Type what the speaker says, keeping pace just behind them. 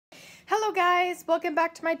Hello guys, welcome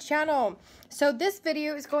back to my channel. So this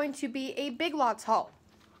video is going to be a Big Lots haul.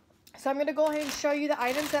 So I'm going to go ahead and show you the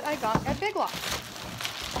items that I got at Big Lots.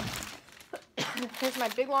 Here's my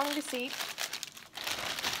big long receipt.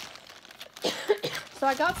 So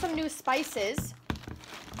I got some new spices.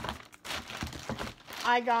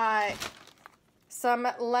 I got some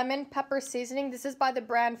lemon pepper seasoning. This is by the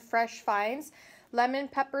brand Fresh Finds. Lemon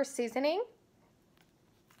pepper seasoning.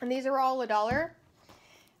 And these are all $1.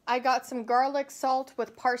 I got some garlic salt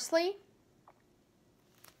with parsley,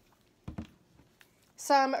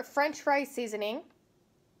 some French fry seasoning,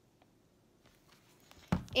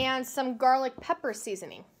 and some garlic pepper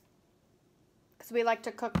seasoning, because we like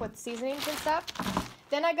to cook with seasonings and stuff.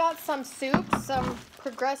 Then I got some soup, some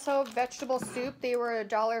Progresso vegetable soup. They were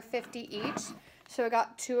 $1.50 each, so I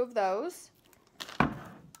got 2 of those.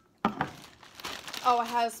 Oh, it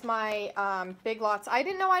has my Big Lots. I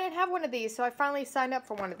didn't know I didn't have one of these, so I finally signed up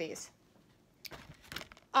for one of these.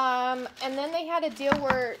 And then they had a deal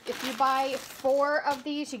where if you buy 4 of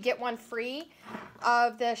these, you get 1 free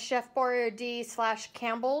of the Chef Boyardee /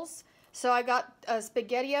 Campbell's. So I got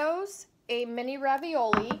SpaghettiOs, a mini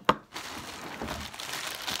ravioli,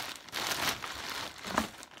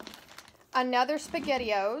 another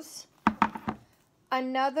SpaghettiOs,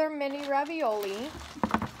 another mini ravioli,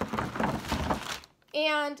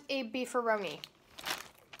 and a beefaroni.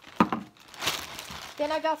 Then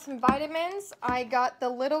I got some vitamins. I got the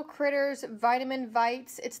Little Critters Vitamin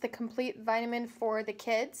Vites. It's the complete vitamin for the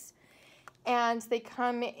kids. And they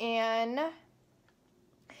come in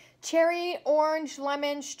cherry, orange,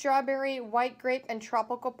 lemon, strawberry, white grape, and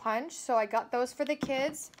tropical punch. So I got those for the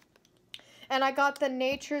kids. And I got the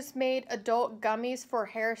Nature's Made adult gummies for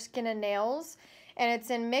hair, skin, and nails. And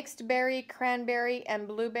it's in mixed berry, cranberry, and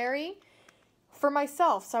blueberry for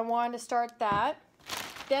myself, so I wanted to start that.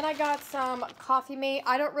 Then I got some Coffee Mate.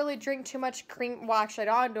 I don't really drink too much cream. Well, actually,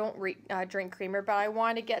 I don't drink creamer, but I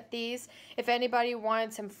wanted to get these. If anybody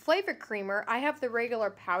wanted some flavored creamer, I have the regular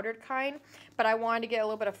powdered kind, but I wanted to get a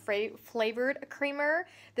little bit of flavored creamer.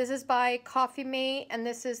 This is by Coffee Mate, and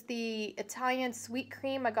this is the Italian sweet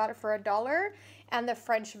cream. I got it for $1, and the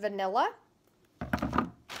French vanilla.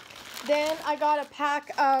 Then I got a pack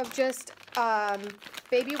of just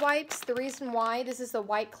baby wipes. The reason why, this is the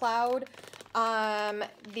White Cloud,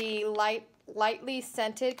 the lightly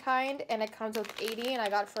scented kind, and it comes with 80, and I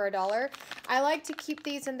got it for $1. I like to keep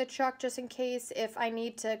these in the truck just in case if I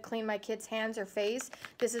need to clean my kids' hands or face.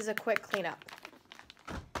 This is a quick cleanup.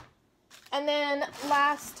 And then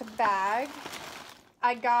last bag,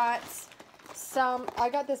 I got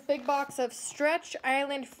this big box of Stretch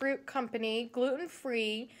Island Fruit Company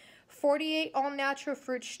gluten-free 48 all-natural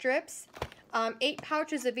fruit strips, 8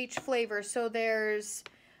 pouches of each flavor. So there's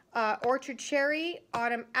orchard cherry,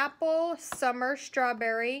 autumn apple, summer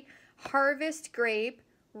strawberry, harvest grape,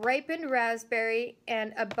 ripened raspberry,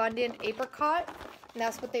 and abundant apricot. And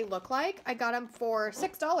that's what they look like. I got them for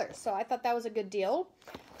 $6, so I thought that was a good deal.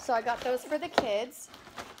 So I got those for the kids.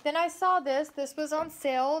 Then I saw this. This was on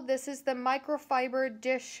sale. This is the microfiber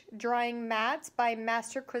dish drying mats by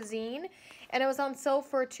Master Cuisine. And it was on sale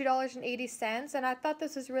for $2.80. And I thought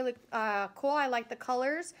this was really cool. I like the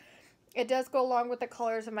colors. It does go along with the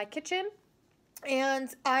colors of my kitchen.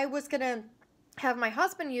 And I was going to have my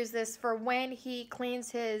husband use this for when he cleans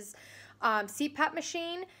his CPAP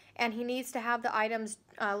machine and he needs to have the items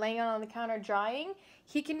laying out on the counter drying.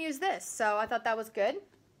 He can use this. So I thought that was good.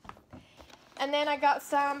 And then I got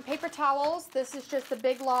some paper towels. This is just the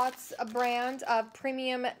Big Lots brand of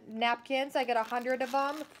premium napkins. I got 100 of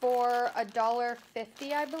them for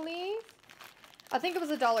 $1.50, I believe. I think it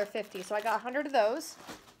was $1.50, so I got 100 of those.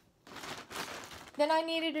 Then I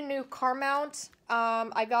needed a new car mount.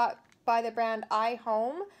 I got by the brand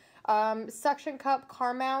iHome, suction cup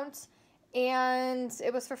car mount, and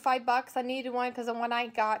it was for $5. I needed one because the one I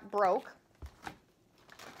got broke.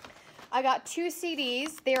 I got 2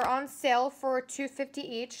 CDs. They're on sale for $2.50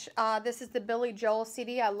 each. This is the Billy Joel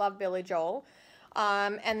CD. I love Billy Joel.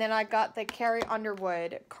 And then I got the Carrie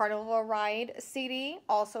Underwood Carnival Ride CD,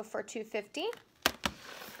 also for $2.50.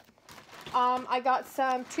 I got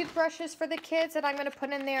some toothbrushes for the kids that I'm going to put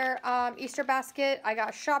in their Easter basket. I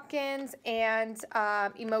got Shopkins and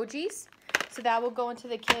emojis. So that will go into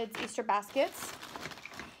the kids' Easter baskets.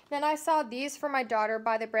 Then I saw these for my daughter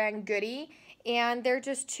by the brand Goody. And they're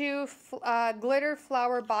just 2 glitter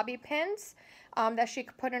flower bobby pins that she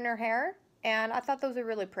could put in her hair. And I thought those were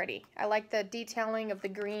really pretty. I like the detailing of the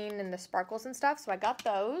green and the sparkles and stuff, so I got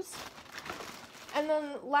those. And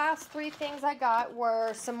then last 3 things I got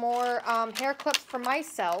were some more hair clips for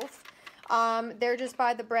myself. They're just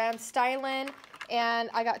by the brand Stylin'. And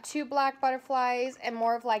I got 2 black butterflies and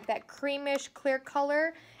more of like that creamish clear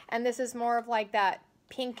color. And this is more of like that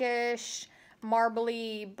pinkish,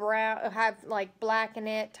 marbly brown, have like black in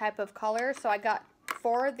it type of color. So I got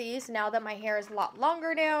 4 of these now that my hair is a lot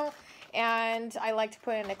longer now. And I like to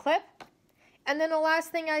put in a clip. And then the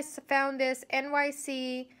last thing I found, this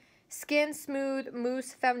NYC Skin Smooth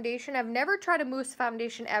Mousse Foundation. I've never tried a mousse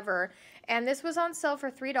foundation ever. And this was on sale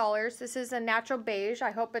for $3. This is a natural beige.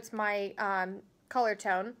 I hope it's my color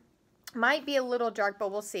tone. Might be a little dark,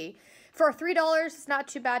 but we'll see. For $3, it's not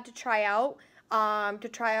too bad to try out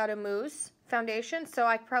a mousse foundation. So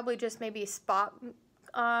I probably just maybe spot,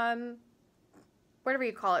 whatever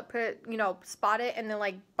you call it, put it, you know, spot it and then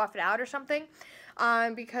like buff it out or something.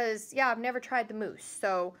 Because yeah, I've never tried the mousse.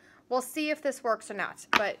 So we'll see if this works or not.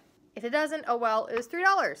 But if it doesn't, oh well, it was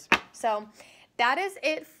 $3. So that is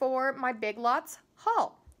it for my Big Lots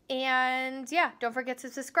haul. And yeah, don't forget to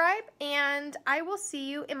subscribe, and I will see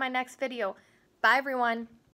you in my next video. Bye, everyone.